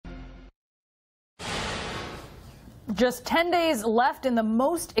Just 10 days left in the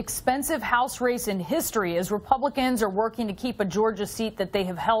most expensive House race in history as Republicans are working to keep a Georgia seat that they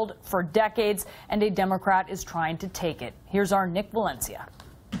have held for decades, and a Democrat is trying to take it. Here's our Nick Valencia.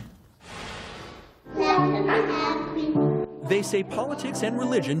 They say politics and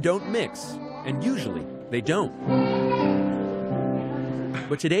religion don't mix, and usually they don't.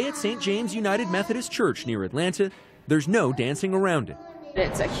 But today at St. James United Methodist Church near Atlanta, there's no dancing around it.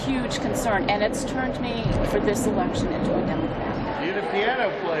 It's a huge concern, and it's turned me for this election into a Democrat. You're the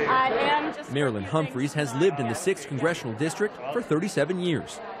piano player. I am. Marilyn Humphreys has lived in the 6th Congressional District for 37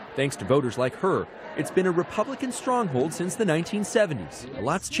 years. Thanks to voters like her, it's been a Republican stronghold since the 1970s. A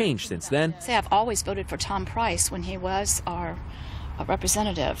lot's changed since then. I've always voted for Tom Price when he was our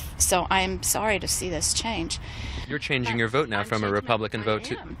representative, so I'm sorry to see this change. You're changing your vote now from a Republican vote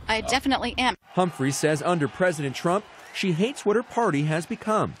to... I definitely am. Humphreys says under President Trump, she hates what her party has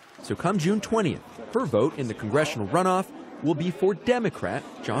become. So come June 20th, her vote in the congressional runoff will be for Democrat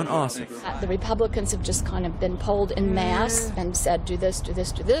Jon Ossoff. The Republicans have just kind of been polled en masse and said, do this, do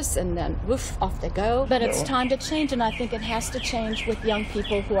this, do this, and then woof, off they go. But it's time to change, and I think it has to change with young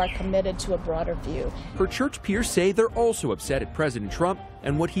people who are committed to a broader view. Her church peers say they're also upset at President Trump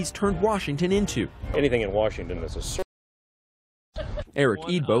and what he's turned Washington into. Anything in Washington is a... Eric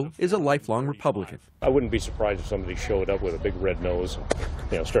Edbo is a lifelong Republican. I wouldn't be surprised if somebody showed up with a big red nose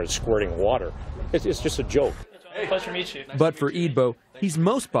and started squirting water. It's just a joke. Hey, pleasure to meet you. But for Edbo, he's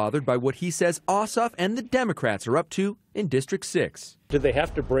most bothered by what he says Ossoff and the Democrats are up to in District 6. Did they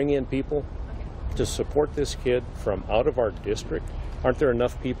have to bring in people to support this kid from out of our district? Aren't there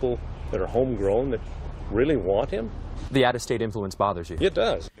enough people that are homegrown that really want him? The out-of-state influence bothers you. It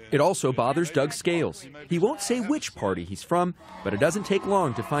does. It also bothers Doug Scales. He won't say which party he's from, but it doesn't take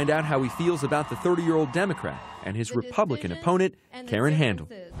long to find out how he feels about the 30-year-old Democrat and his Republican opponent, Karen Handel.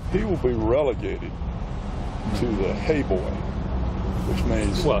 He will be relegated to the hey boy, which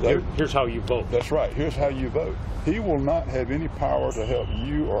means... Well, here's how you vote. That's right. Here's how you vote. He will not have any power to help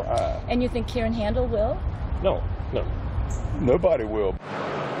you or I. And you think Karen Handel will? No. Nobody will.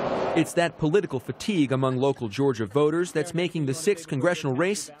 It's that political fatigue among local Georgia voters that's making the 6th congressional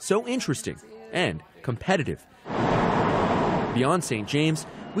race so interesting and competitive. Beyond St. James,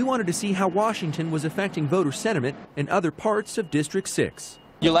 we wanted to see how Washington was affecting voter sentiment in other parts of District 6.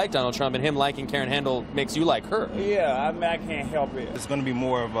 You like Donald Trump, and him liking Karen Handel makes you like her. Yeah, I can't help it. It's going to be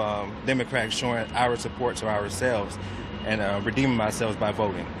more of Democrats showing our support to ourselves and redeeming ourselves by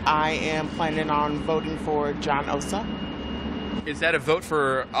voting. I am planning on voting for Jon Ossoff. Is that a vote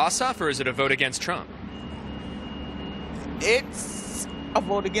for Ossoff, or is it a vote against Trump? It's a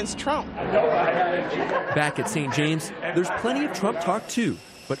vote against Trump. Back at St. James, there's plenty of Trump talk too,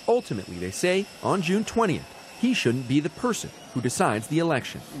 but ultimately, they say, on June 20th, he shouldn't be the person who decides the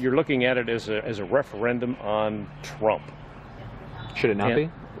election. You're looking at it as a referendum on Trump. Should it not be?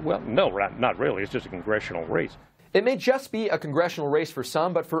 Well, no, not really. It's just a congressional race. It may just be a congressional race for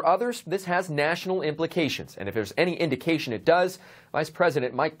some, but for others, this has national implications. And if there's any indication it does, Vice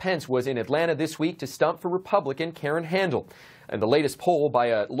President Mike Pence was in Atlanta this week to stump for Republican Karen Handel. And the latest poll by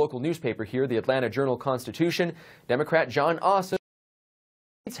a local newspaper here, the Atlanta Journal-Constitution, Democrat Jon Ossoff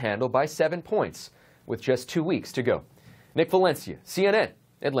leads Handel by 7 points, with just 2 weeks to go. Nick Valencia, CNN,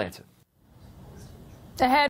 Atlanta. Ahead.